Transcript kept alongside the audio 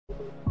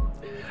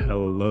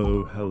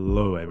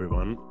Hello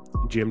everyone,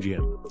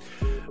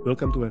 GM.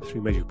 Welcome to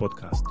Web3 Magic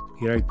podcast.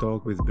 Here I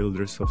talk with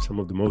builders of some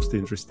of the most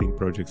interesting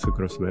projects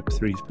across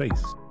Web3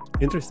 space.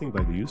 Interesting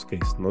by the use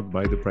case, not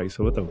by the price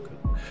of a token.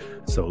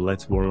 So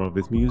let's warm up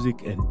with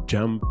music and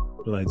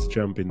let's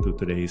jump into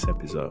today's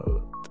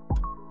episode.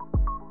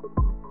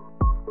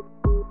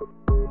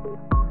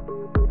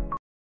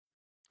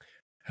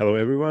 Hello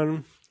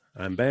everyone,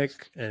 I'm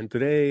back, and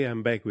today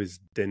I'm back with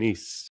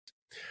Deniz.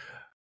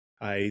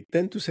 I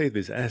tend to say it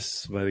with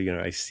S, but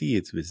I see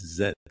it with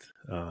Z.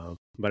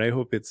 But I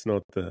hope it's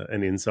not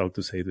an insult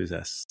to say it with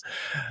S.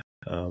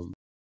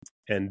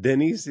 And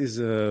Deniz is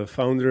a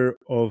founder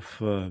of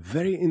a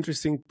very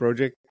interesting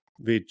project,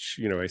 which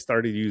I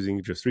started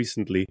using just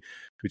recently,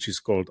 which is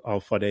called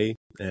Alpha Day,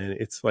 and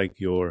it's like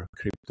your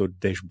crypto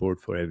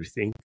dashboard for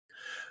everything.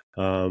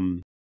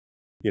 Calendar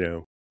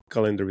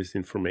with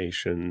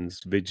informations,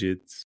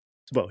 widgets.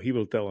 Well, he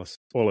will tell us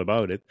all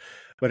about it,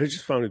 but I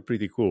just found it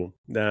pretty cool.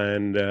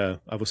 And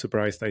I was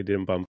surprised I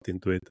didn't bump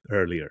into it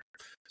earlier.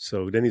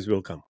 So Deniz,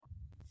 welcome.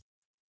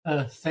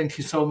 Thank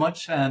you so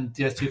much. And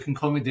yes, you can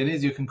call me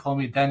Deniz. You can call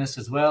me Deniz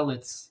as well.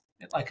 It's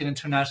like an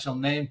international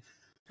name.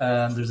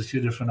 There's a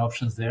few different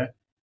options there.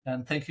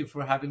 And thank you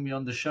for having me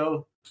on the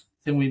show.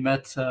 I think we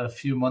met a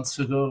few months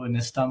ago in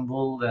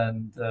Istanbul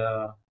and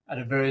at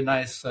a very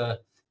nice,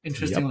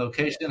 interesting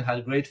location.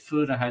 Had great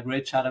food and had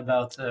great chat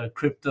about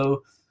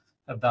crypto,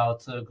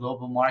 about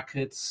global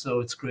markets. So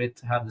it's great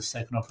to have the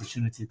second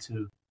opportunity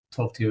to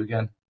talk to you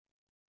again.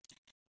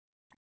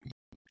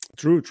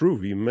 True.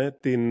 We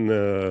met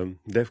in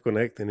Dev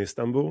Connect in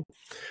Istanbul,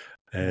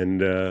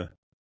 and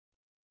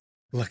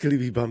luckily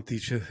we bumped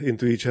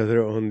into each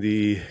other on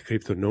the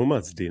Crypto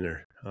Nomads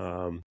dinner,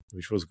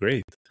 which was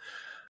great.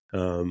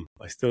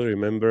 I still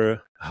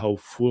remember how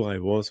full I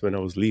was when I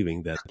was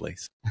leaving that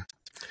place.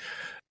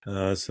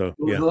 A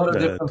lot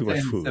of different too much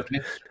things, food. a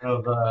mixture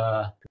of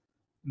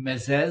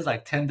mezes,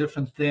 like 10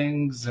 different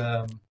things.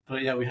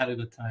 But yeah, we had a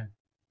good time.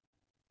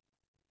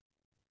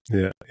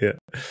 Yeah.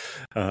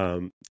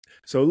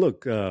 So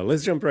look,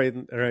 let's jump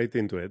right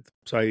into it.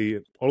 So I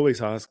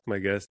always ask my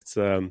guests,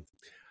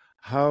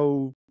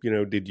 how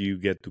did you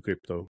get to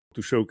crypto?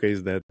 To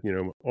showcase that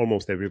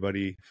almost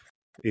everybody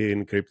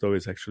in crypto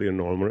is actually a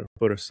normal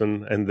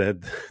person, and that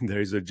there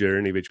is a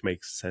journey which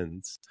makes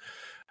sense.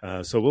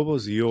 So what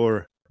was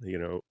your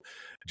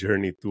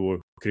journey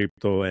to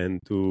crypto and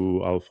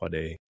to Alpha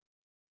Day?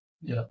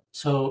 Yeah.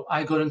 So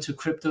I got into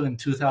crypto in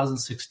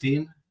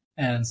 2016,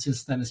 and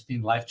since then it's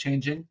been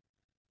life-changing.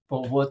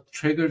 But what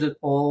triggered it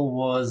all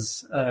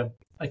was,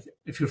 like,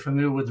 if you're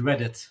familiar with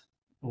Reddit,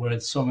 where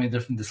it's so many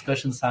different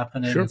discussions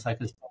happening, Sure. It's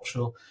like a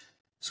social.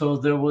 So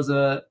there was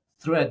a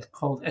thread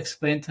called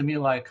 "Explain to Me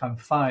Like I'm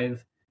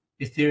 5,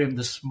 Ethereum,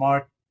 the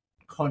smart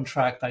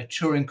contract, like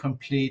Turing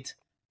complete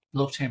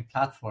blockchain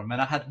platform."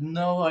 And I had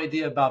no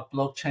idea about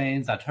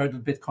blockchains. I'd heard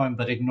of Bitcoin,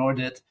 but ignored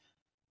it.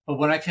 But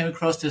when I came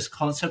across this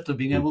concept of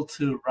being able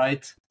to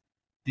write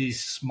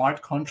these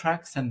smart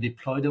contracts and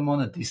deploy them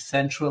on a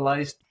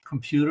decentralized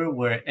computer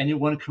where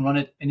anyone can run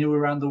it anywhere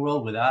around the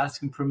world without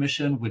asking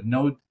permission, with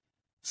no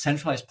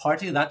centralized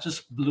party, that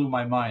just blew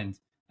my mind.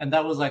 And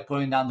that was like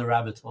going down the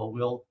rabbit hole.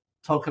 We'll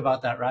talk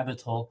about that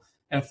rabbit hole.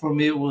 And for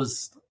me, it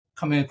was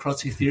coming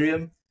across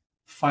Ethereum,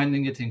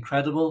 finding it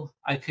incredible.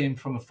 I came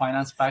from a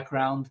finance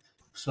background,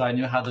 so I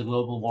knew how the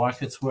global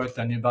markets worked.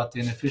 I knew about the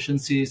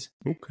inefficiencies.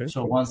 Okay.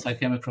 So once I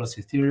came across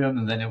Ethereum,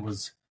 and then it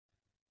was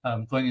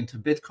going into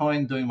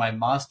Bitcoin, doing my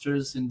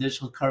master's in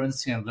digital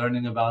currency and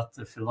learning about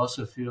the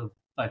philosophy of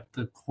like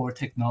the core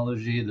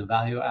technology, the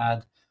value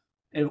add,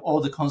 all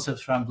the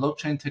concepts around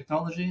blockchain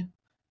technology.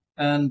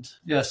 And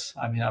yes,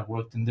 I mean, I've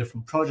worked in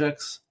different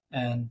projects.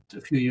 And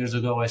a few years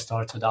ago, I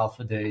started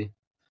Alpha Day,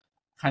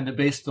 kind of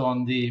based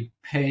on the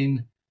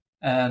pain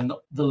and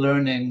the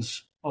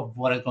learnings of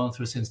what I've gone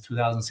through since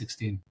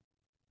 2016.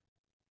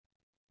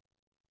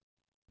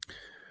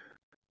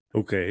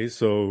 Okay,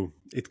 so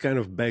it kind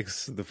of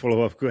begs the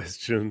follow-up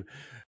question.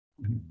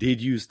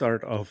 Did you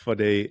start Alpha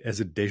Day as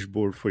a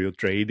dashboard for your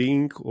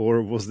trading,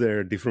 or was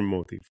there a different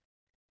motive?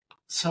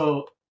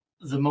 So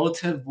the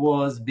motive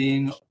was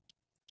being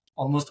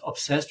almost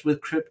obsessed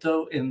with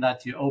crypto, in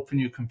that you open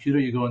your computer,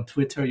 you go on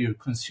Twitter, you're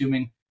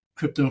consuming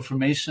crypto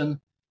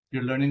information,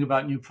 you're learning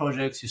about new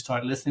projects, you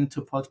start listening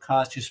to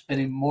podcasts, you're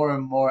spending more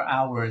and more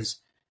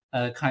hours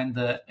kind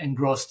of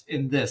engrossed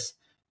in this.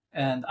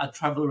 And I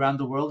travel around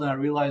the world and I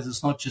realize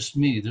it's not just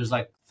me. There's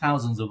like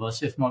thousands of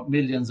us, if not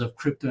millions, of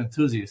crypto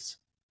enthusiasts.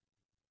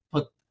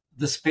 But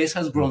the space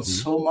has grown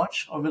so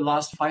much over the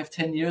last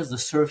 5-10 years. The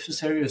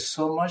surface area is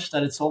so much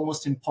that it's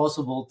almost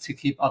impossible to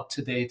keep up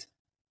to date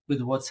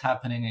with what's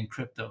happening in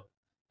crypto.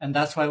 And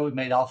that's why we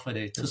made Alpha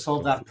Day, to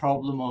solve that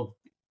problem of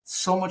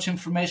so much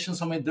information,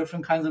 so many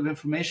different kinds of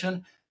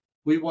information.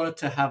 We wanted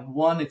to have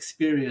one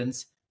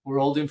experience where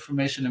all the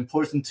information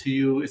important to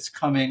you is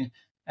coming,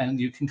 and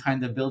you can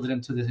kind of build it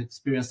into this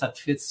experience that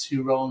fits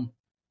your own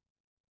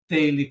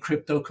daily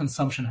crypto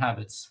consumption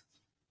habits.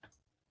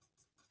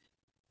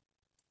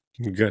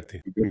 Got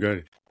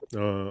it.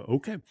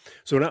 Okay.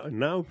 So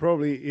now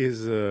probably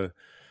is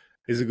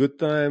is a good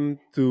time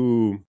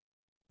to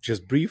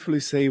just briefly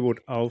say what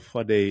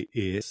Alpha Day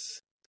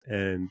is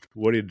and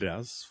what it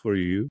does for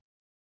you.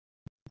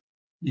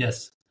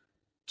 Yes.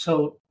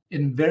 So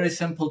in very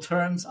simple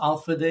terms,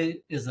 Alpha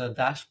Day is a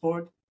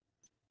dashboard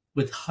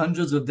with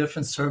hundreds of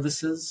different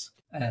services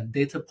and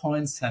data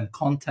points and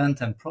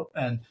content and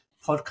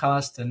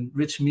podcast and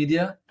rich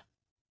media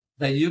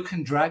that you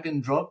can drag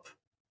and drop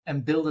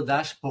and build a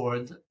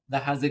dashboard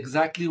that has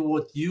exactly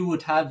what you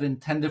would have in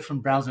 10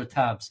 different browser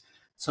tabs.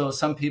 So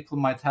some people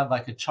might have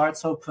like a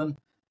charts open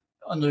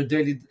on their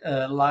daily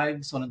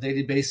lives on a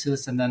daily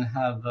basis, and then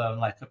have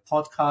like a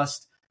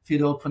podcast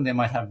feed open. They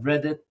might have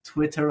Reddit,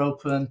 Twitter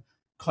open,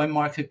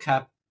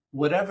 CoinMarketCap,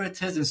 whatever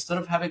it is. Instead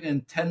of having it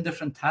in 10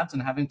 different tabs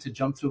and having to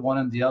jump through one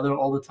and the other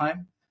all the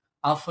time,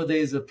 Alpha Day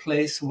is a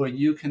place where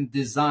you can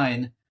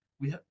design.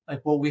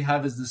 What we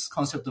have is this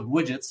concept of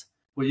widgets,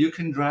 where you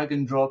can drag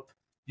and drop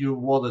your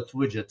wallet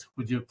widget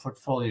with your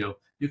portfolio.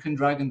 You can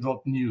drag and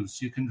drop news.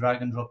 You can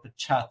drag and drop a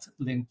chat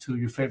link to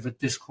your favorite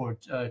Discord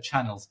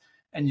channels.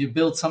 And you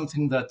build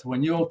something that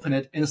when you open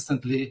it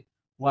instantly,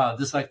 wow,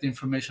 this is like the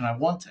information I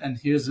want, and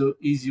here's an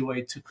easy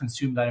way to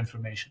consume that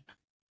information.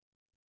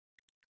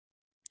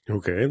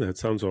 Okay, that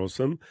sounds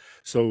awesome.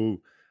 So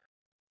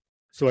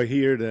I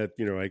hear that,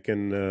 I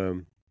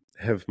can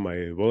have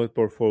my wallet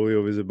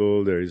portfolio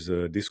visible. There is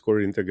a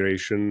Discord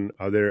integration.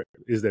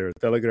 Is there a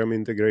Telegram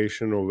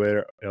integration, or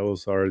where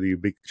else are the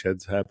big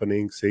chats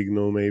happening?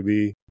 Signal,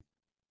 maybe?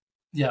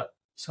 Yeah.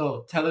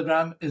 So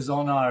Telegram is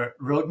on our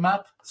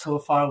roadmap. So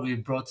far,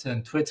 we've brought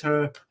in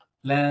Twitter,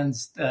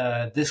 Lens,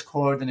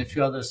 Discord, and a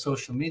few other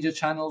social media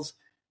channels.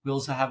 We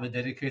also have a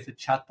dedicated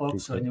chat box. Okay.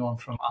 So anyone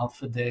from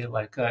Alpha Day,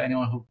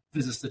 anyone who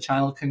visits the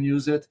channel can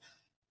use it.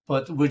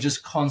 But we're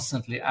just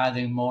constantly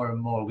adding more and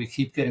more. We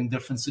keep getting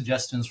different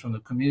suggestions from the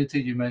community.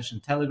 You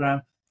mentioned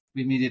Telegram.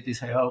 We immediately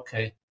say,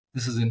 okay,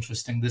 this is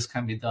interesting. This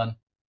can be done.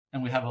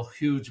 And we have a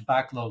huge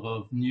backlog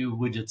of new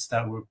widgets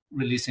that we're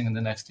releasing in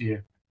the next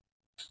year.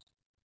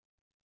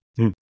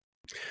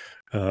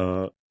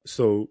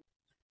 So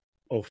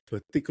of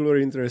particular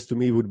interest to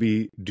me would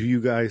be, do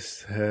you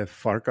guys have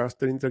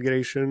Farcaster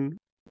integration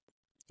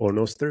or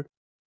Noster?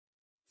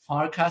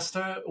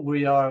 Farcaster,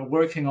 we are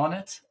working on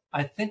it.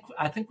 I think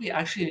we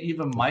actually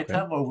even might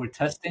have, or we're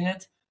testing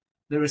it.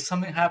 There is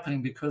something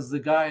happening because the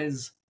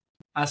guys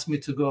asked me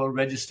to go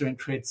register and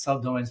create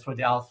subdomains for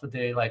the Alpha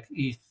Day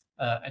ETH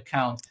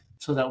account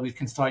so that we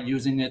can start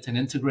using it and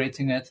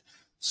integrating it.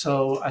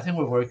 So I think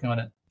we're working on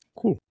it.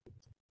 Cool.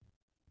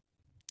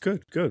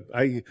 Good.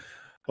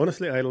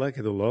 Honestly, I like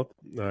it a lot.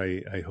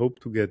 I hope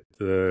to get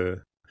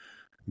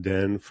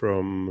Dan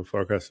from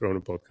Farcaster on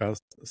a podcast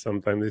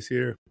sometime this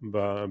year,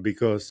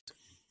 because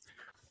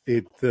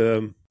it,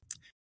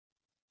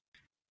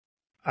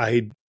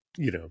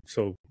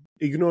 so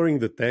ignoring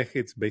the tech,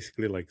 it's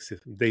basically like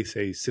they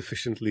say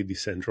sufficiently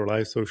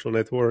decentralized social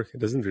network. It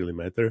doesn't really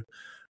matter.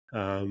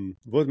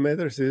 What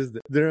matters is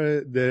that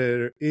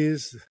there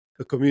is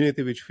a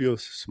community which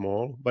feels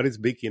small, but it's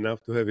big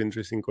enough to have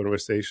interesting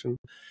conversation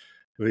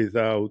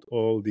without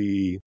all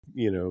the,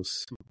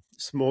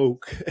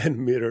 smoke and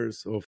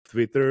mirrors of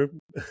Twitter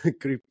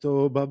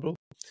crypto bubble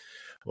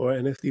or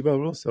NFT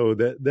bubble. So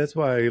that's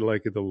why I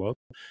like it a lot.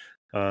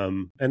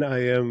 And I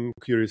am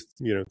curious,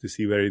 to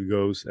see where it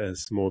goes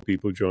as more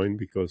people join,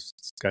 because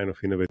it's kind of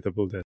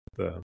inevitable that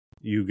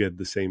you get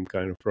the same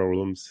kind of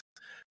problems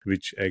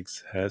which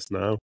X has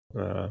now.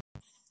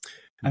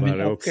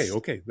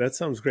 Okay, that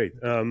sounds great.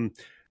 To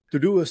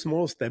do a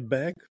small step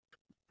back,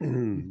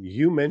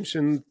 you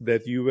mentioned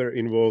that you were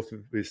involved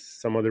with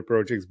some other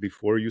projects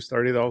before you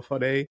started Alpha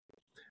Day.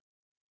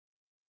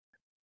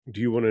 Do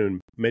you want to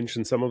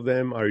mention some of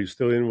them? Are you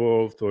still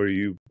involved, or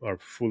you are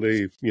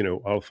fully,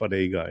 Alpha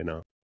Day guy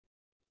now?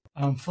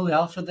 I'm fully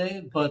Alpha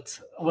Day, but,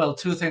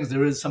 two things.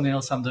 There is something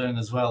else I'm doing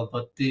as well.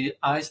 But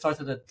I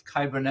started at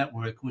Kyber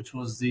Network, which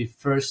was the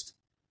first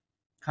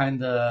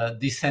kind of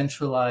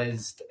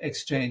decentralized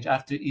exchange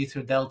after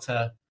Ether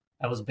Delta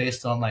that was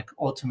based on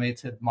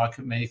automated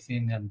market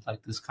making and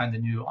this kind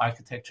of new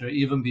architecture,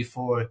 even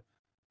before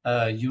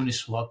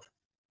Uniswap.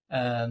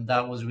 And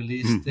that was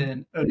released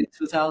in early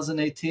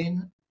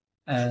 2018.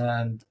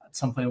 And at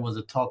some point it was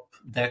a top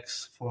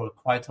DEX for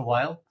quite a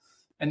while.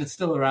 And it's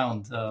still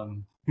around.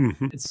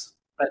 It's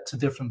spread to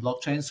different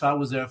blockchains. So I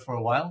was there for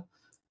a while.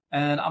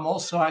 And I'm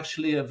also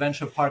actually a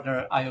venture partner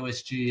at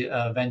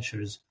IOSG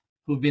Ventures,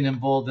 who've been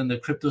involved in the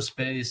crypto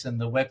space and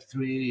the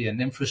Web3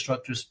 and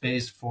infrastructure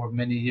space for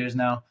many years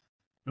now.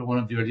 We're one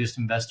of the earliest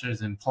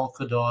investors in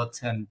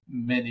Polkadot and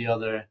many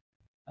other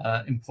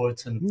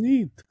important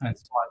kind of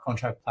smart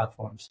contract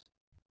platforms.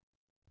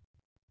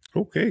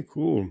 Okay,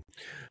 cool.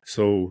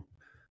 So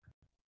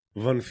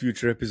one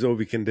future episode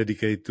we can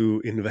dedicate to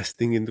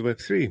investing into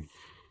Web3.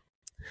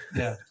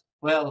 Yeah.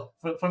 Well,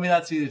 for me,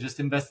 that's easy.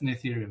 Just invest in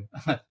Ethereum,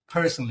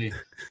 personally.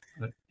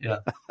 But, yeah.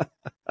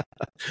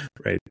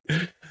 Right.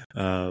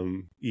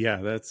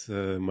 That's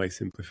my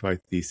simplified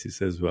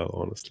thesis as well,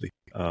 honestly.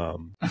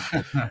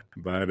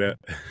 But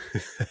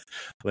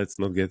let's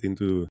not get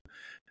into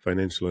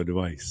financial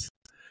advice.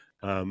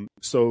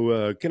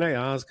 So can I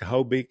ask,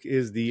 how big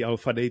is the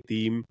Alpha Day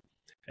team?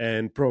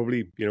 And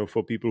probably,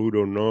 for people who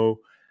don't know,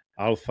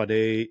 Alpha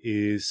Day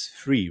is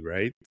free,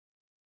 right?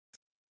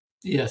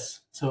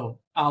 Yes. So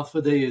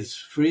Alpha Day is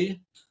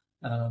free.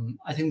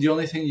 I think the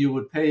only thing you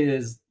would pay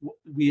is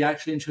we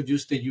actually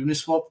introduced the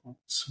Uniswap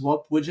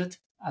swap widget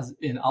as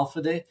in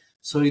Alpha Day.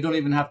 So you don't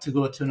even have to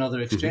go to another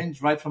exchange.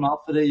 Mm-hmm. Right from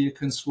Alpha Day, you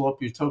can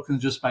swap your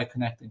tokens just by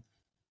connecting.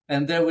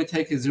 And there we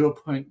take a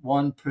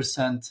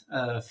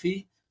 0.1%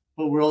 fee.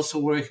 But we're also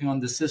working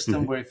on the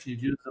system where if you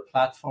use the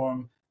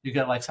platform, you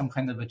get like some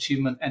kind of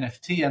achievement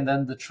NFT, and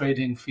then the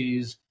trading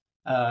fees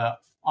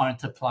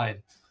aren't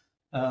applied.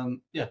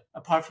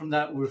 Apart from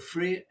that, we're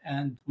free,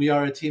 and we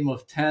are a team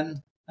of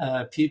 10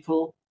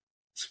 people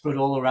spread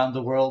all around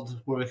the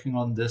world working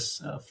on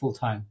this full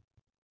time.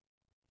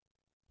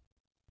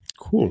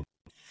 Cool.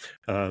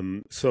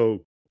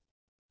 So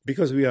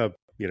because we are,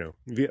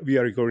 we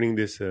are recording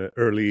this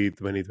early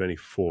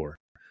 2024.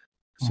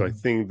 So I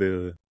think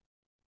the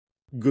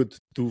good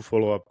 2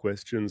 follow-up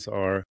questions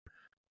are,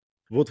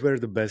 what were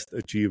the best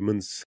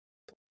achievements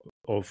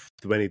of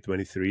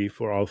 2023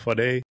 for Alpha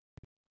Day?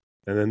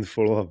 And then the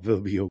follow-up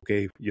will be,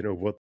 okay,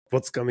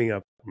 what's coming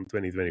up from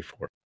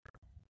 2024?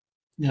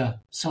 Yeah,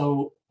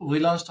 so we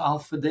launched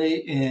Alpha Day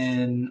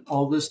in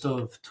August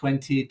of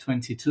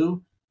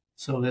 2022.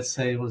 So let's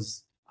say it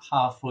was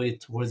halfway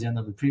towards the end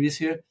of the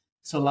previous year.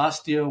 So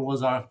last year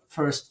was our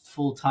first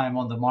full time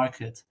on the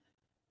market.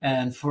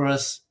 And for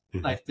us,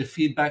 like the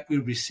feedback we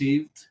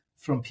received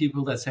from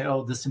people that say,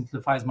 oh, this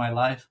simplifies my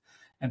life,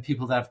 and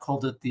people that have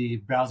called it the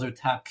browser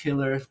tab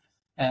killer,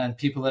 and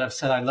people that have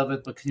said, I love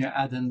it, but can you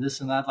add in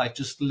this and that? Like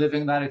just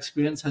living that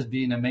experience has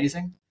been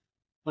amazing.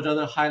 But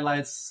other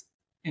highlights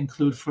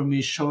include for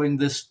me showing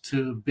this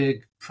to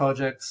big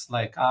projects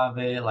like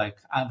Aave, like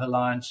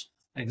Avalanche,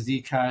 like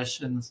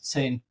Zcash, and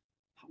saying,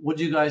 what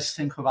do you guys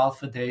think of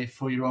Alpha Day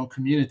for your own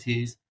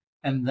communities?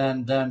 And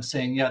then them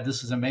saying, yeah,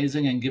 this is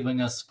amazing, and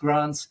giving us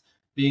grants,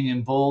 being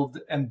involved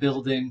and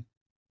building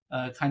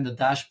kind of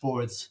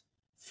dashboards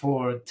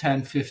for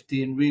 10,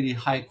 15 really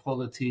high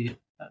quality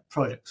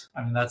projects.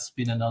 I mean, that's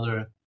been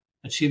another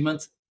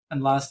achievement.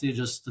 And lastly,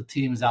 just the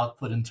team's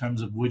output in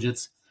terms of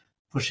widgets,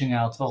 pushing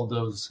out all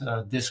those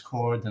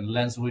Discord and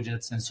Lens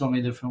widgets and so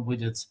many different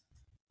widgets,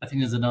 I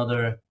think is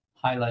another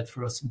highlight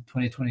for us in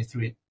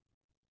 2023.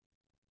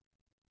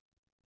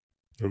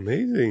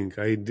 Amazing.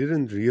 I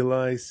didn't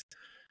realize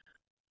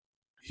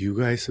you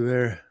guys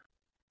were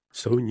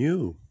so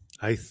new.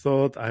 I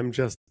thought I'm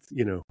just,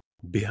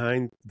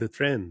 behind the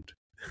trend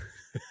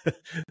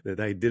that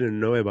I didn't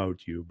know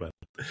about you, but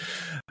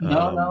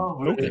no.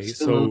 Okay,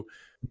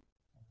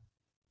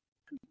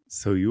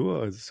 so you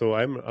are, so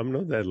I'm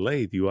not that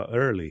late. You are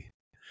early.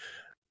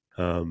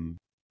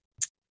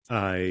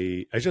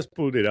 I just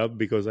pulled it up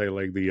because I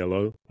like the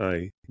yellow.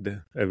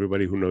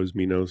 Everybody who knows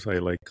me knows I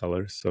like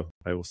colors, so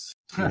I was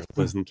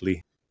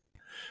pleasantly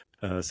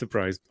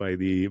surprised by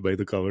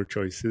the color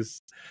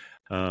choices.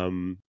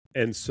 And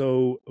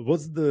so,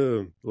 what's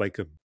the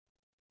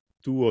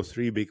 2 or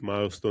 3 big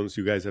milestones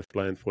you guys have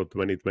planned for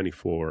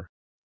 2024?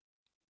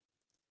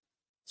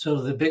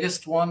 So the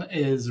biggest one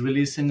is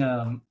releasing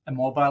a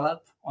mobile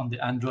app on the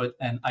Android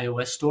and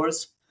iOS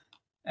stores.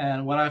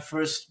 And when I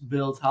first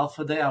built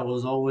Alpha Day, I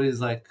was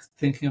always like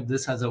thinking of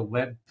this as a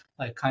web,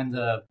 like kind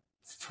of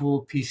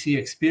full PC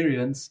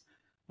experience.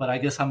 But I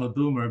guess I'm a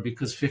boomer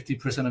because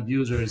 50% of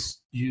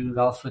users use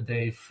Alpha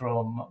Day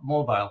from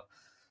mobile.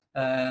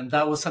 And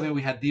that was something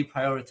we had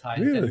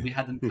deprioritized, really? And we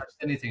hadn't touched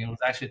anything. It was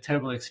actually a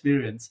terrible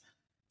experience.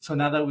 So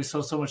now that we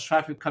saw so much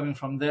traffic coming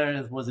from there,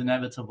 it was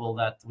inevitable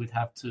that we'd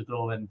have to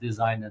go and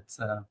design it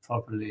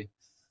properly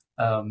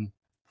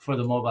for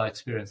the mobile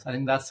experience. I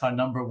think that's our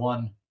number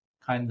one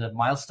kind of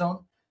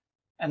milestone.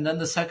 And then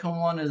the second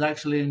one is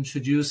actually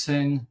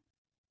introducing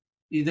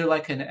either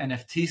like an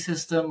NFT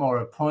system or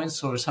a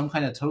points or some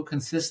kind of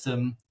token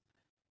system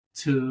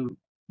to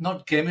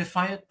not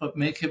gamify it, but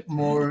make it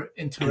more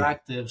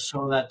interactive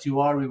so that you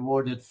are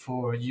rewarded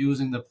for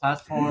using the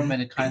platform,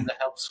 and it kind of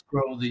helps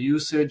grow the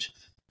usage,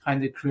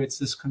 kind of creates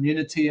this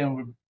community, and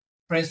we're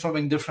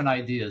brainstorming different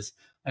ideas.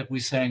 Like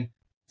we're saying,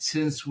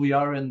 since we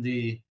are in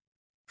the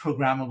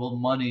programmable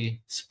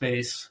money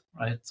space,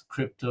 right?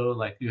 Crypto,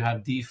 like you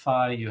have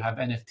DeFi, you have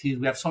NFTs,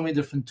 we have so many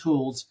different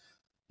tools.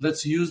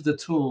 Let's use the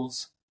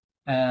tools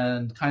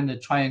and kind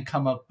of try and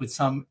come up with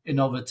some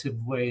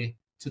innovative way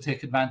to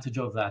take advantage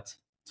of that,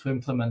 to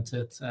implement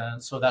it.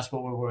 So that's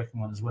what we're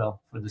working on as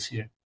well for this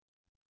year.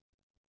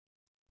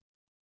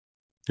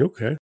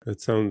 Okay,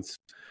 that sounds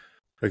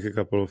like a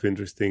couple of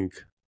interesting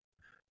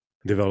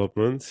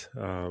developments.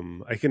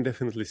 I can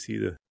definitely see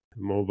the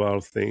mobile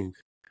thing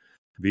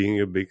being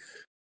a big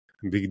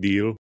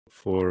deal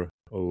for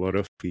a lot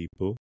of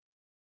people,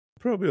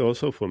 probably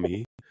also for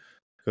me,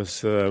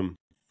 because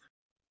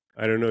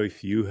I don't know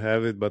if you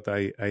have it, but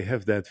I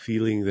have that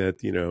feeling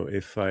that,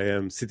 if I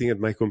am sitting at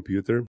my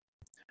computer,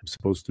 I'm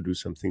supposed to do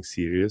something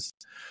serious.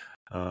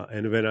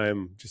 And when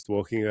I'm just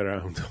walking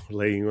around or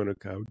laying on a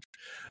couch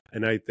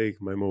and I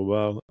take my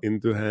mobile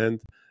into hand,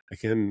 I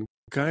can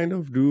kind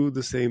of do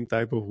the same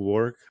type of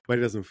work, but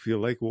it doesn't feel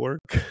like work.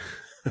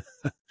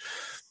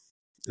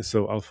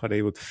 So Alpha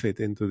Day would fit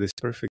into this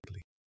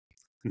perfectly.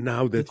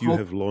 Now that you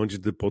have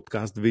launched the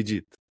podcast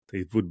widget,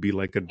 it would be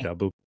like a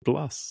double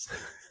plus.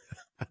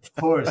 Of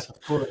course.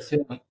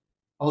 Yeah.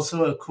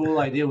 Also, a cool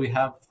idea we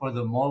have for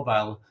the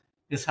mobile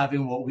is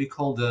having what we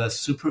call the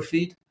super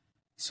feed.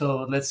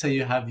 So let's say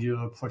you have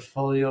your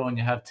portfolio and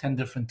you have 10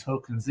 different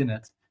tokens in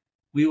it.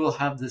 We will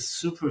have this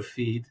super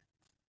feed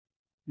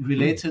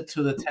related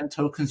to the 10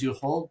 tokens you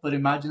hold, but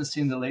imagine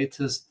seeing the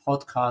latest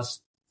podcast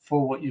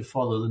for what you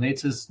follow, the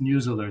latest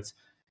news alerts.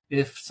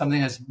 If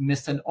something has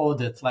missed an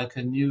audit, like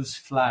a news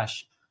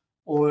flash,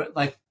 or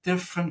like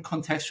different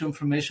contextual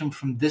information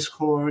from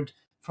Discord,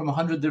 from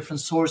 100 different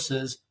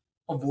sources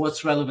of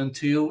what's relevant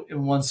to you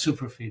in one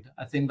super feed.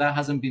 I think that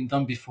hasn't been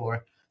done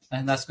before,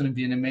 and that's going to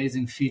be an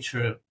amazing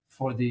feature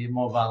for the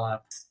mobile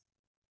app.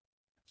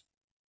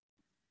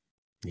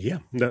 Yeah,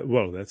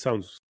 that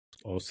sounds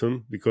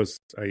awesome, because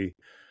I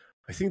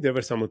think there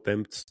were some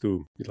attempts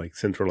to like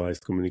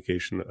centralized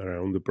communication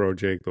around the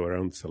project or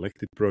around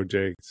selected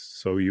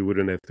projects, so you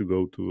wouldn't have to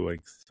go to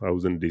like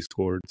 1,000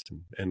 Discords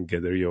and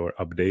gather your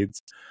updates.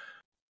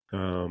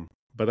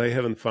 But I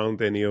haven't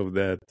found any of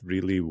that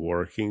really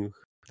working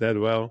that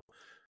well.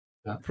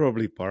 Yeah.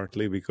 Probably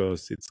partly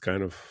because it's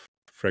kind of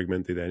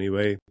fragmented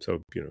anyway.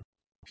 So,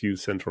 if you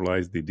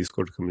centralize the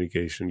Discord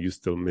communication, you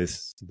still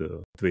miss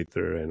the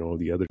Twitter and all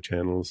the other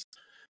channels,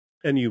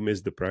 and you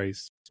miss the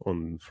price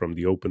from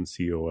the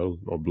OpenCOL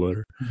or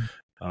Blur.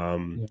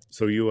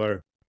 So you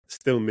are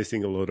still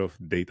missing a lot of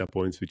data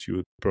points which you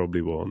would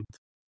probably want.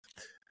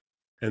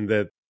 And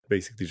that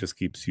basically just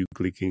keeps you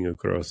clicking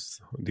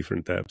across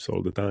different tabs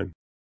all the time.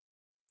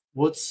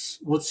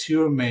 What's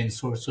your main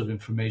source of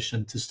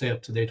information to stay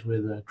up to date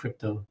with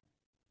crypto?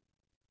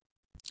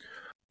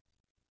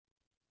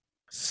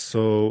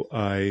 So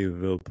I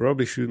will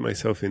probably shoot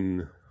myself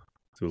in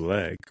the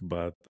leg,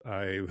 but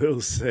I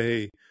will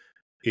say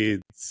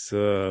it's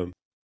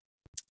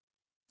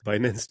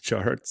Binance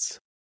charts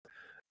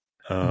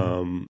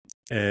and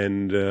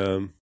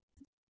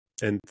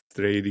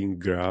trading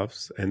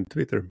graphs and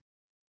Twitter.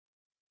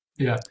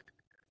 Yeah.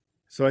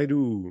 So I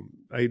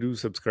do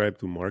subscribe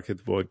to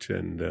MarketWatch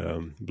and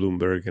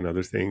Bloomberg and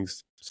other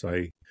things. So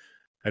I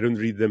don't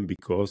read them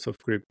because of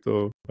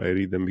crypto. I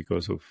read them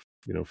because of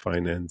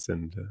finance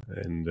and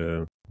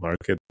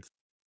market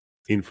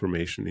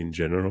information in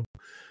general.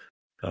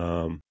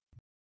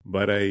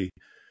 But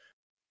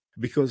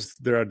because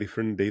there are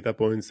different data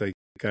points, I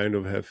kind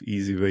of have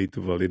easy way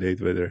to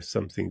validate whether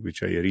something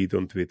which I read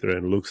on Twitter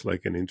and looks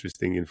like an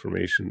interesting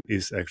information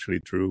is actually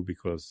true.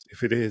 Because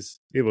if it is,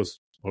 it was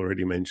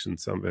already mentioned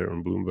somewhere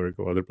on Bloomberg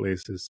or other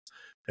places,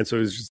 and so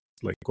it's just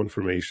like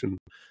confirmation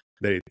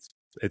that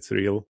it's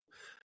real.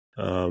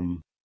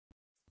 And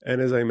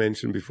as I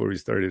mentioned before we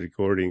started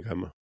recording,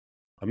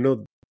 I'm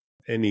not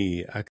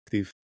any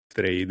active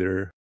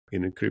trader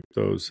in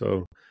crypto,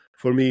 so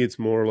for me it's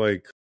more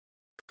like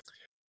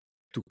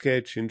to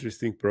catch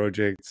interesting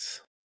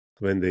projects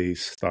when they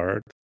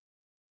start.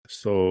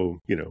 So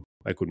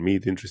I could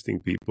meet interesting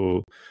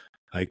people,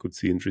 I could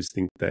see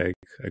interesting tech,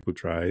 I could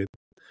try it.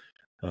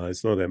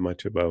 It's not that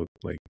much about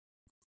like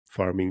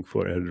farming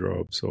for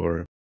airdrops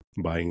or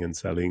buying and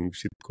selling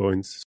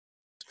shitcoins.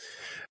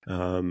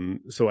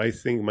 So I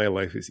think my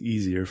life is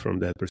easier from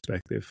that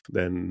perspective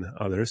than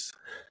others.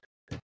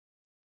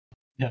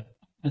 Yeah,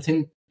 I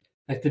think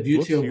like the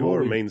beauty of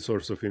your main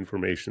source of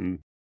information.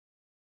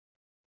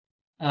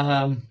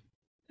 A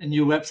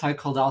new website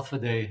called Alpha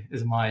Day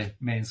is my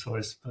main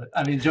source. But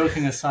I mean,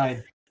 joking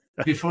aside,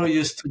 before it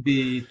used to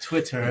be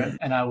Twitter,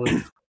 and I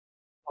would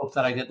hope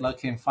that I get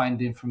lucky and find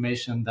the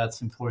information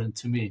that's important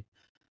to me.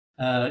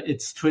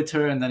 It's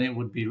Twitter, and then it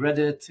would be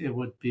Reddit, it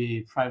would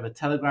be private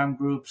Telegram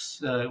groups,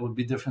 it would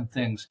be different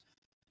things.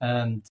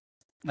 And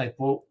like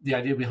the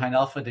idea behind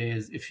Alpha Day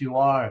is if you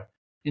are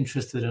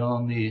interested in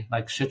only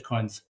like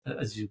shitcoins,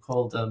 as you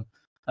call them,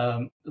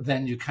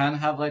 then you can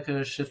have like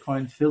a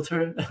shitcoin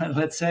filter,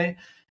 let's say,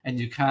 and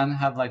you can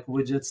have like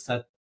widgets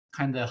that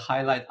kind of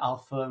highlight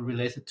alpha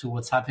related to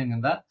what's happening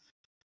in that.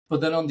 But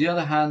then on the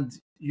other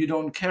hand, you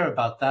don't care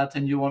about that,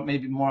 and you want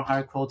maybe more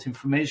high quality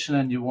information,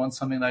 and you want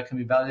something that can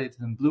be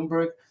validated in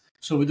Bloomberg.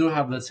 So we do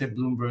have, let's say,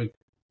 Bloomberg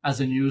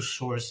as a news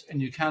source,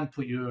 and you can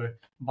put your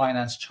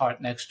Binance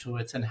chart next to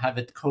it and have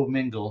it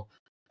co-mingle.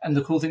 And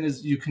the cool thing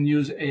is you can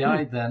use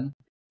AI then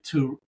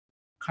to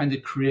kind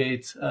of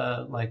create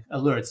like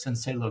alerts and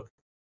say, look,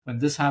 when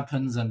this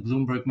happens and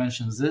Bloomberg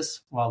mentions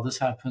this, while this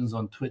happens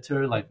on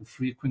Twitter, like the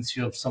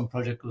frequency of some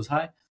project goes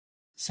high,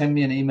 send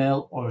me an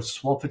email or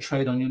swap a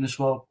trade on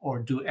Uniswap or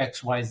do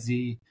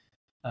XYZ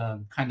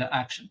kind of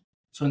action.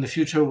 So in the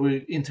future,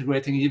 we're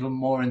integrating even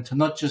more into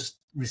not just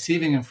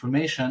receiving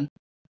information,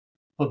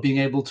 but being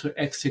able to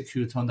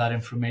execute on that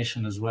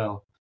information as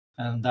well.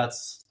 And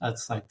that's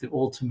like the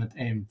ultimate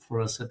aim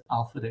for us at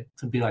Alpha Day,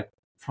 to be like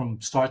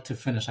from start to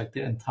finish, like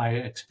the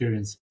entire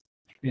experience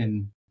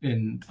in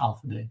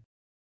Alpha Day.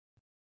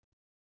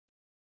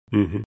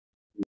 Mm-hmm.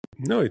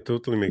 No, it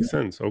totally makes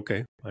sense.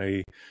 Okay.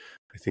 I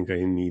think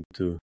I need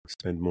to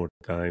spend more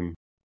time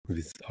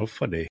with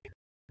Alpha Day,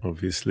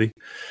 obviously.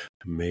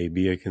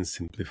 Maybe I can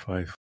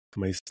simplify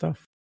my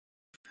stuff.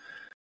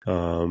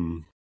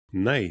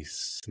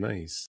 Nice.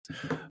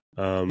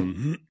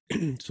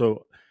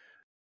 So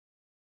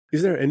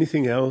is there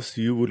anything else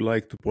you would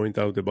like to point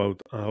out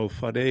about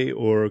Alpha Day,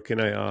 or can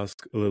I ask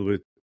a little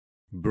bit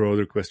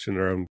broader question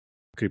around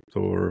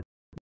crypto or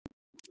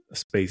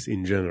space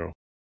in general?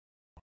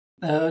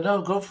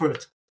 No, go for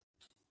it.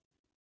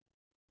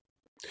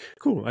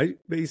 Cool. I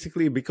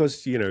basically,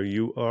 because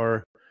you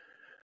are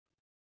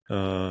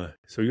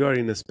so you are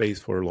in a space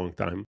for a long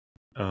time,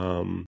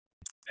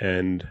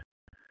 and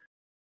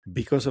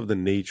because of the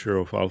nature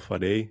of Alpha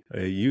Day,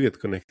 you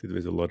get connected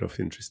with a lot of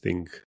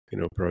interesting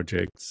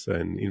projects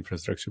and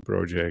infrastructure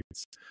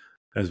projects,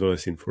 as well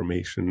as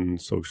information,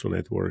 social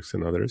networks,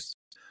 and others.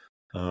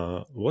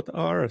 What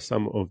are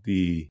some of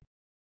the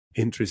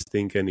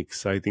interesting and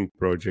exciting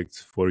projects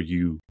for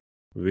you,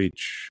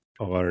 which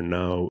are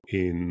now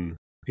in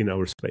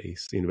our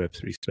space, in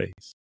Web3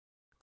 space?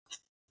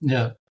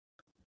 Yeah.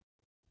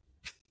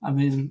 I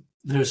mean,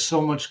 there's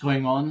so much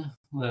going on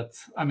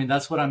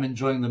that's what I'm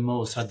enjoying the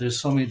most. There's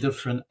so many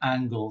different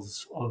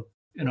angles of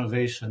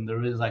innovation.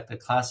 There is like the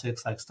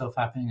classics, like stuff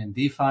happening in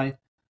DeFi,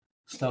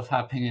 stuff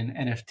happening in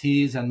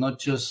NFTs, and not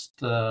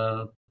just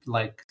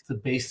like the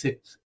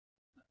basic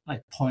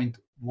like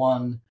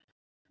 0.1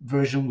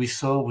 version we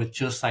saw with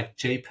just like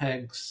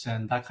JPEGs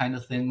and that kind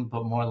of thing,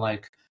 but more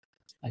like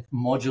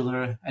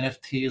modular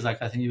NFTs.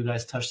 Like I think you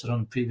guys touched it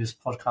on a previous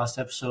podcast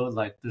episode.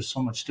 Like there's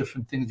so much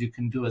different things you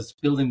can do as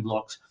building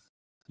blocks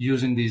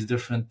using these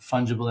different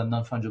fungible and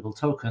non-fungible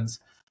tokens.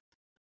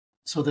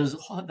 So there's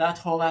that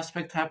whole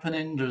aspect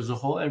happening. There's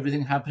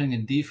everything happening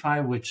in DeFi,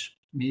 which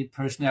me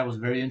personally, I was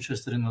very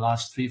interested in the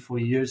last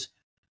 3-4 years,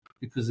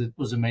 because it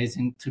was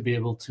amazing to be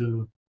able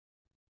to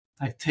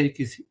like take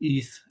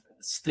ETH,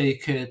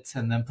 stake it,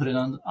 and then put it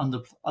on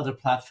the other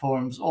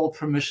platforms, all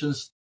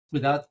permissions,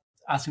 without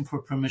asking for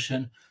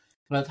permission,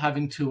 without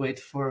having to wait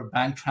for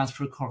bank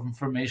transfer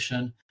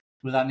confirmation,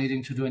 without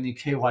needing to do any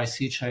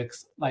KYC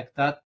checks. Like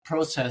that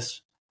process,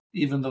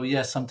 even though,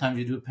 yes, sometimes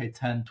you do pay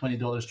 $10,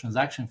 $20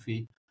 transaction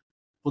fee,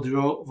 but the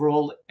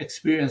overall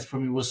experience for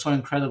me was so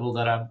incredible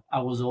that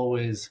I was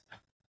always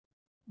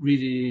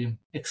really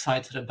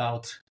excited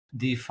about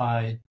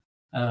DeFi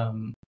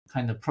kind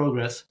of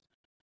progress.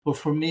 But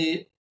for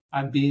me,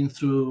 I've been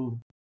through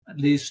at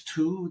least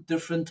 2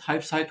 different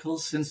hype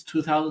cycles since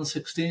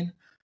 2016.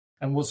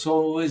 And what's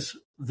always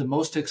the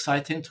most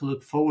exciting to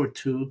look forward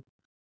to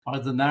are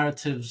the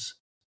narratives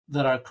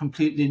that are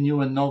completely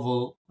new and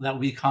novel that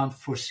we can't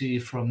foresee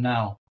from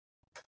now.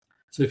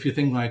 So if you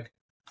think like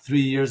 3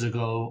 years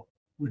ago,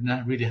 we did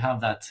not really have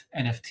that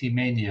NFT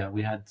mania.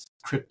 We had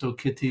crypto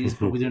kitties,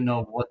 but we didn't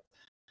know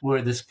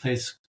where this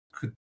place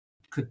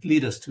could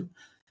lead us to.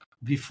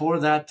 Before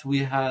that, we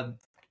had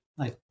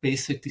like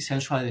basic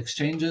decentralized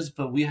exchanges,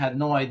 but we had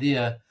no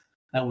idea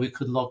that we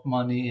could lock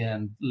money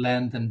and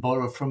lend and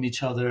borrow from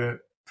each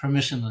other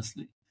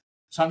permissionlessly.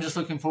 So I'm just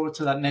looking forward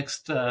to that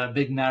next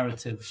big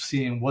narrative,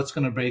 seeing what's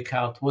going to break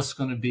out, what's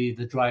going to be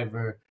the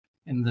driver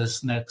in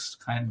this next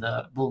kind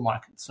of bull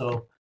market.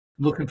 So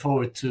looking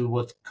forward to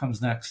what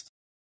comes next.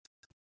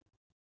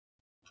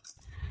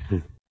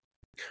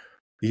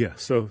 Yeah,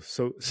 so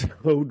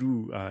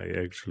do I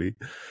actually,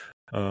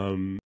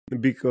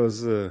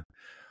 because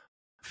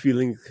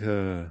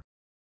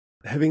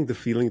having the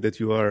feeling that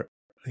you are,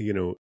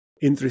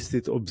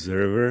 interested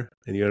observer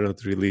and you're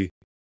not really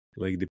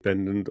like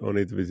dependent on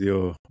it with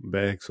your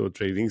backs or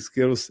trading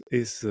skills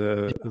is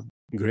a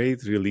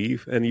great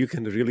relief, and you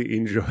can really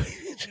enjoy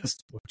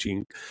just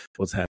watching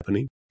what's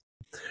happening.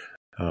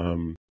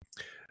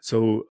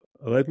 So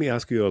let me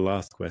ask you a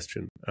last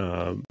question.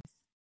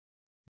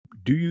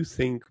 Do you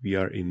think we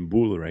are in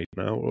bull right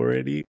now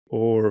already,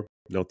 or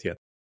not yet?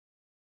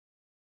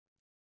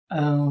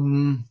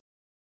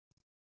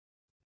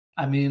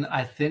 I mean,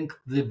 I think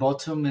the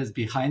bottom is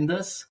behind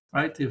us,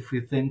 right? If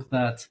we think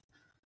that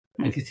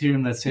like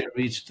Ethereum, let's say,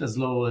 reached as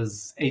low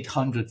as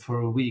 800 for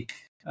a week,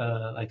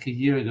 like a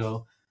year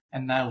ago,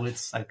 and now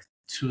it's like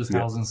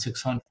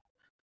 2,600. Yeah.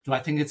 Do I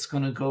think it's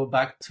going to go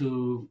back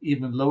to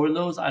even lower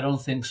lows? I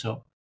don't think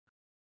so.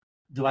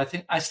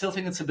 I still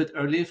think it's a bit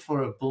early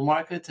for a bull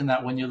market, in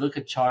that when you look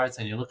at charts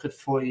and you look at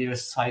 4-year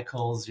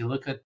cycles, you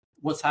look at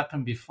what's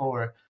happened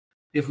before.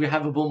 If we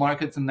have a bull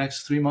market in the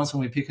next 3 months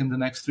and we peak in the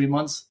next 3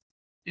 months,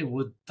 it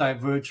would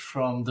diverge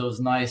from those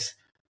nice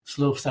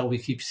slopes that we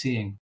keep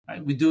seeing.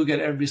 Right? We do get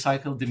every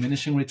cycle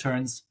diminishing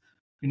returns.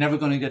 You're never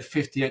going to get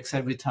 50x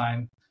every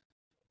time,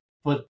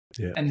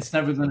 and it's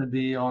never going to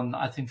be on,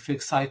 I think,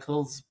 fixed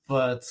cycles.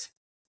 But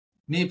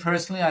me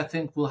personally, I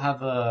think we'll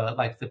have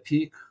the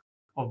peak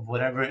of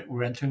whatever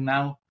we're entering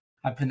now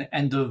happen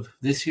end of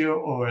this year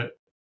or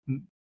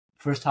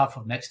first half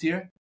of next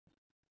year.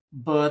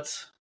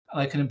 But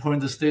like an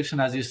important distinction,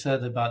 as you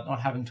said, about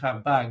not having to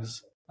have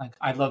bags. Like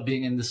I love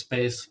being in this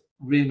space,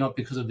 really not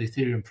because of the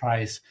Ethereum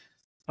price,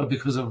 but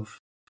because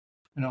of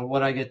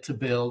what I get to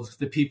build,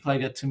 the people I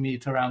get to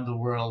meet around the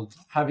world,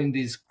 having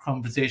these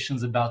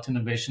conversations about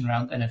innovation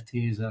around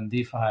NFTs and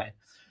DeFi.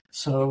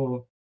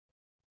 So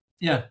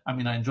yeah, I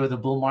mean, I enjoy the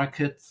bull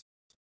market,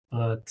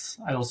 but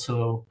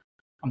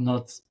I'm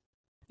not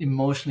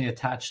emotionally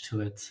attached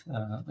to it.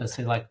 Let's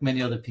say like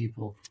many other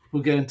people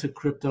who get into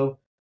crypto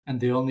and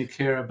they only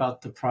care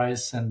about the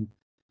price, and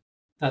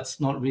that's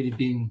not really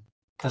being,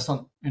 that's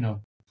not,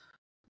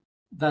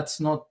 that's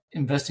not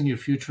investing your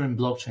future in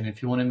blockchain.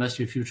 If you want to invest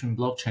your future in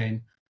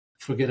blockchain,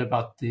 forget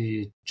about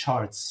the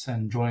charts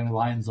and drawing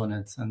lines on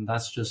it. And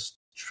that's just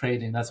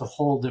trading. That's a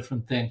whole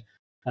different thing.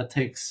 That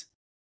takes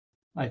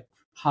like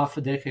half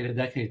a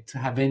decade to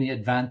have any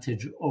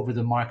advantage over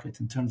the market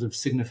in terms of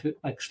significant,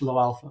 like low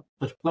alpha.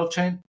 But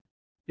blockchain,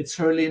 it's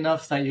early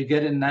enough that you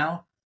get in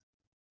now.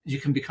 You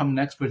can become an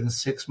expert in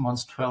 6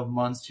 months, 12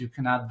 months. You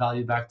can add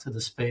value back to the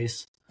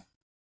space.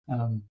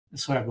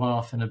 Sorry, I've gone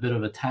off in a bit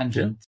of a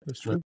tangent. Yeah,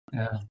 that's true.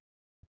 Yeah.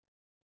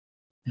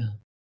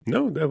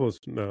 No, that was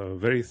a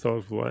very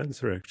thoughtful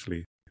answer,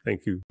 actually.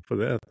 Thank you for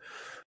that.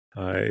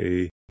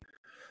 I'm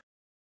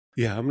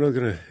not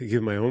gonna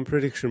give my own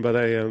prediction, but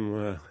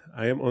I'm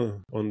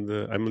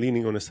I'm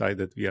leaning on the side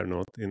that we are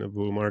not in a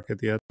bull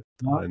market yet,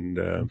 and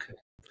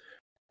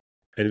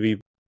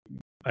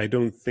I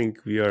don't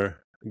think we are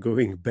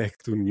going back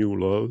to new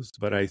lows,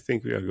 but I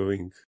think we are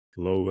going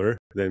lower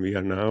than we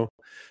are now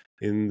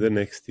in the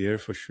next year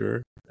for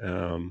sure.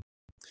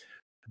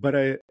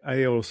 But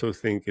I also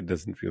think it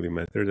doesn't really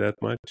matter that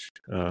much,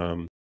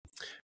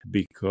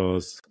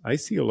 because I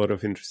see a lot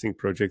of interesting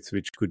projects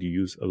which could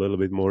use a little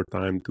bit more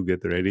time to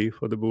get ready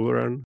for the bull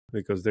run,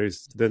 because there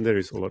is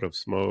a lot of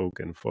smoke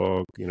and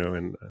fog,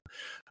 and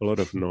a lot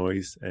of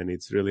noise, and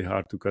it's really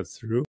hard to cut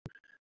through.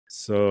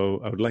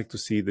 So I would like to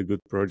see the good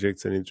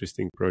projects and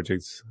interesting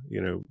projects,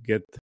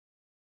 get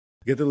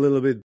a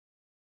little bit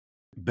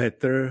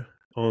better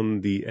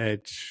on the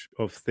edge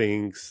of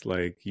things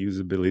like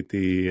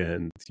usability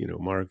and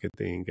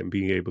marketing, and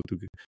being able to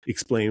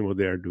explain what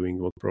they are doing,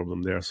 what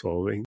problem they are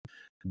solving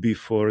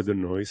before the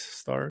noise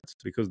starts,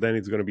 because then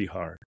it's going to be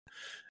hard.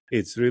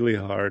 It's really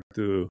hard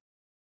to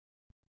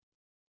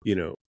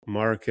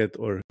market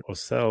or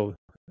sell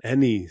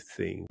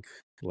anything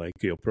like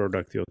your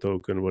product, your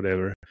token,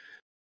 whatever,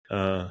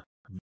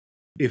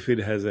 if it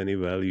has any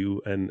value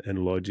and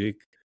logic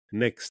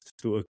next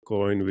to a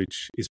coin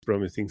which is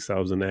promising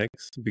 1000x,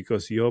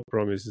 because your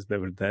promise is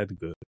never that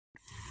good.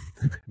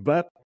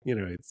 But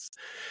it's,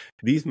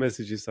 these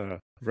messages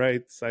are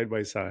right side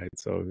by side,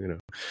 so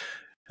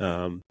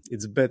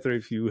it's better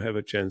if you have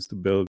a chance to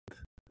build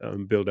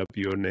up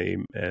your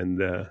name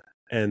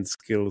and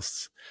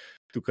skills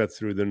to cut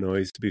through the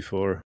noise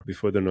before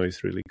the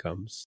noise really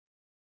comes.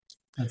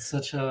 That's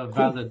such a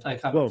valid,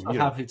 like, I'm so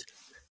happy to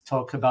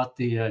talk about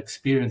the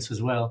experience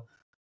as well,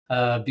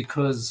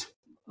 because,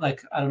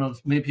 like, I don't know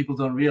if many people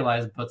don't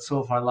realize, but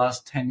so far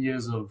last 10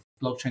 years of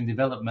blockchain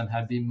development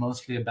have been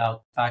mostly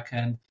about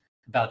backend,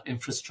 about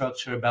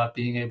infrastructure, about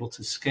being able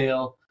to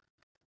scale.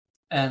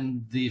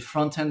 And the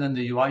front end and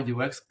the UI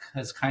UX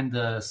has kind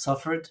of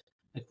suffered.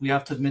 Like, we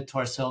have to admit to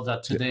ourselves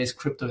that today's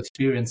crypto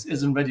experience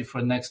isn't ready for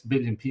the next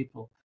billion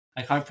people.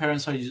 Like, our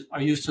parents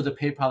are used to the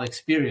PayPal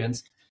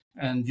experience,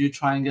 and you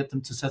try and get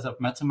them to set up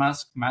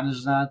MetaMask,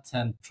 manage that,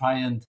 and try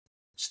and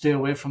stay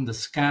away from the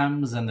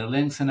scams and the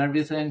links and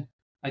everything.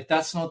 Like,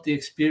 that's not the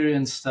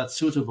experience that's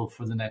suitable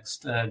for the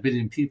next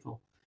billion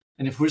people.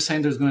 And if we're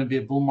saying there's going to be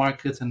a bull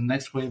market and the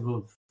next wave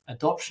of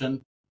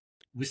adoption,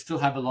 we still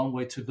have a long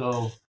way to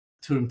go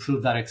to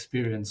improve that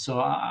experience.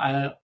 So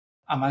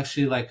I'm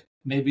actually like,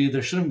 maybe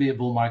there shouldn't be a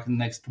bull market in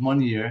the next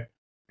 1 year.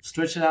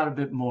 Stretch it out a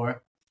bit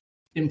more,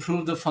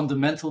 improve the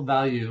fundamental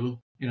value,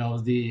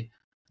 the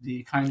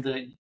kind of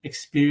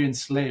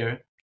experience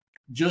layer,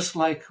 just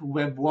like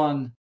Web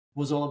 1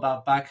 was all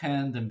about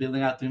backend and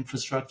building out the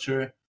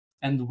infrastructure,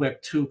 and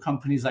Web 2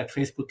 companies like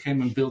Facebook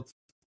came and built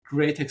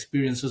great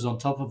experiences on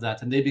top of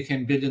that, and they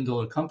became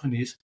billion-dollar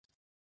companies.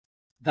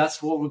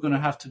 That's what we're going to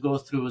have to go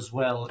through as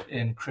well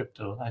in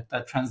crypto, like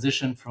that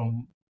transition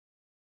from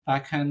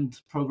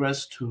back-end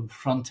progress to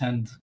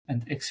front-end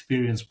and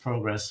experience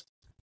progress.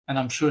 And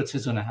I'm sure it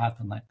is going to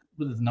happen, like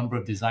with the number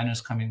of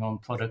designers coming on,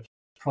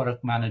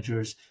 product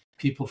managers,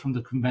 people from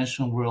the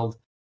conventional world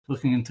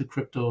looking into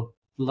crypto,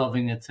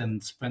 loving it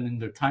and spending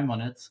their time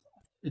on it.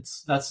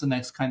 That's the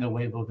next kind of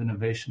wave of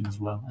innovation as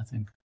well, I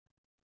think.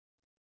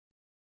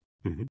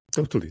 Mm-hmm.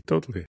 Totally.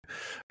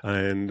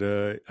 And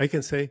I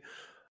can say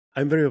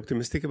I'm very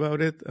optimistic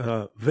about it,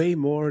 way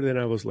more than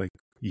I was like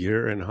a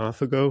year and a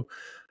half ago,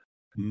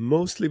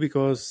 mostly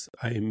because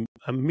I'm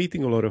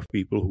meeting a lot of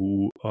people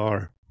who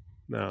are,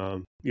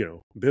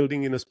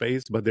 building in a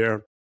space, but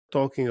they're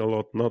talking a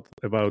lot, not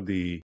about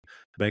the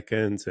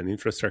backends and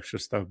infrastructure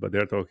stuff, but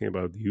they're talking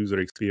about the user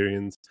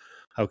experience.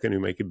 How can you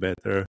make it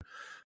better?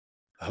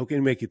 How can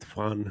you make it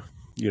fun,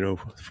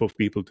 for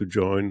people to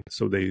join,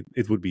 so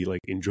it would be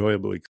like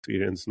enjoyable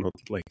experience, not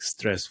like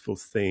stressful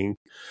thing.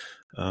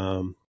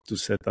 To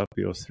set up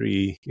your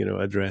 3,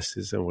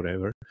 addresses and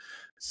whatever.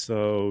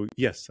 So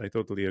yes, I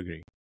totally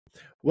agree.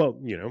 Well,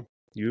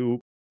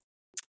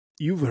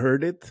 you've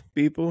heard it,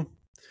 people.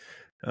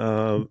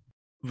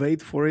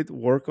 Wait for it,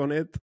 work on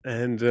it,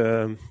 and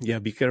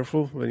be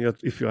careful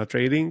if you are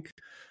trading.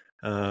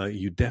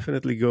 you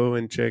definitely go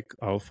and check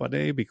Alpha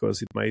Day,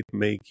 because it might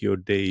make your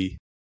day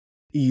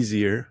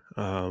easier.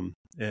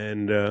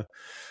 And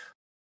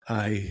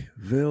I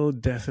will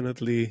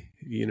definitely,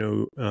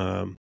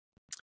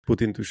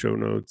 put into show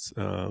notes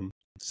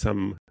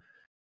some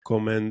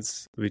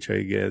comments which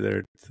I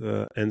gathered,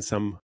 and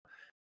some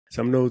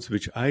notes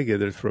which I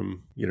gathered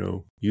from,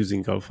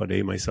 using Alpha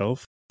Day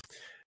myself.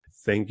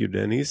 Thank you,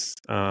 Deniz.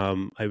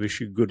 I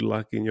wish you good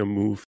luck in your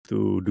move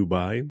to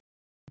Dubai.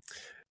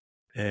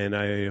 And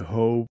I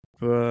hope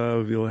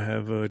we'll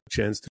have a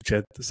chance to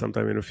chat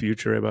sometime in the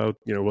future about,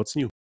 what's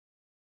new.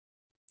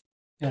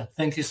 Yeah,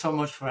 thank you so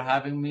much for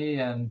having me.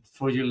 And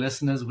for your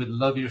listeners, we'd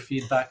love your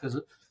feedback,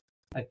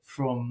 like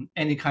from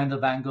any kind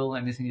of angle,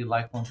 anything you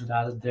wanted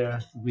added there.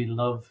 We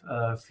love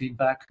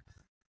feedback.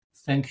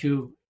 Thank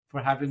you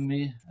for having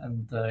me.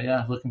 And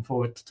looking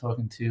forward to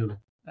talking to you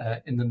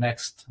in the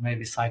next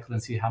maybe cycle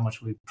and see how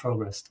much we've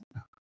progressed.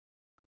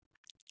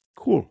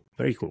 Cool.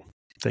 Very cool.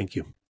 Thank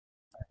you.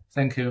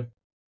 Thank you.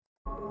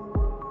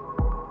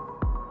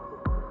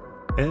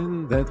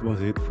 And that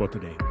was it for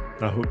today.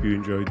 I hope you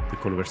enjoyed the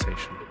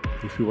conversation.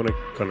 If you want to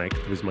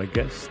connect with my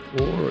guest,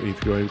 or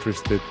if you're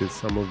interested in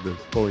some of the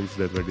points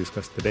that were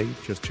discussed today,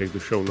 just check the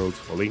show notes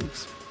for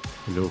links.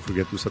 And don't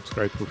forget to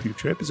subscribe for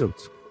future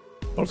episodes.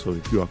 Also,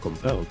 if you are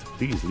compelled,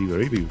 please leave a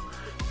review.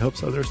 It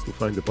helps others to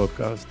find the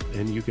podcast,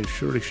 and you can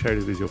surely share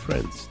it with your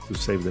friends to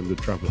save them the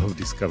trouble of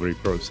discovery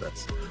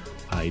process.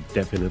 I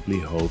definitely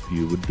hope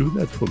you would do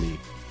that for me.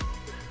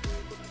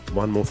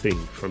 One more thing,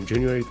 from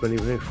January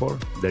 2024,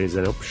 there is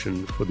an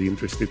option for the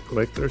interested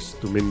collectors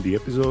to mint the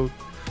episode,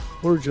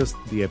 or just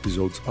the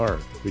episode's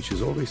art, which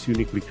is always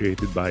uniquely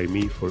created by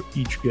me for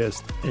each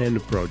guest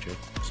and project.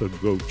 So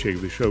go check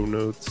the show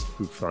notes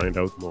to find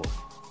out more.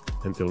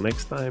 Until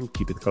next time,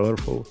 keep it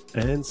colorful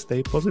and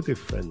stay positive,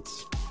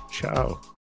 friends. Ciao.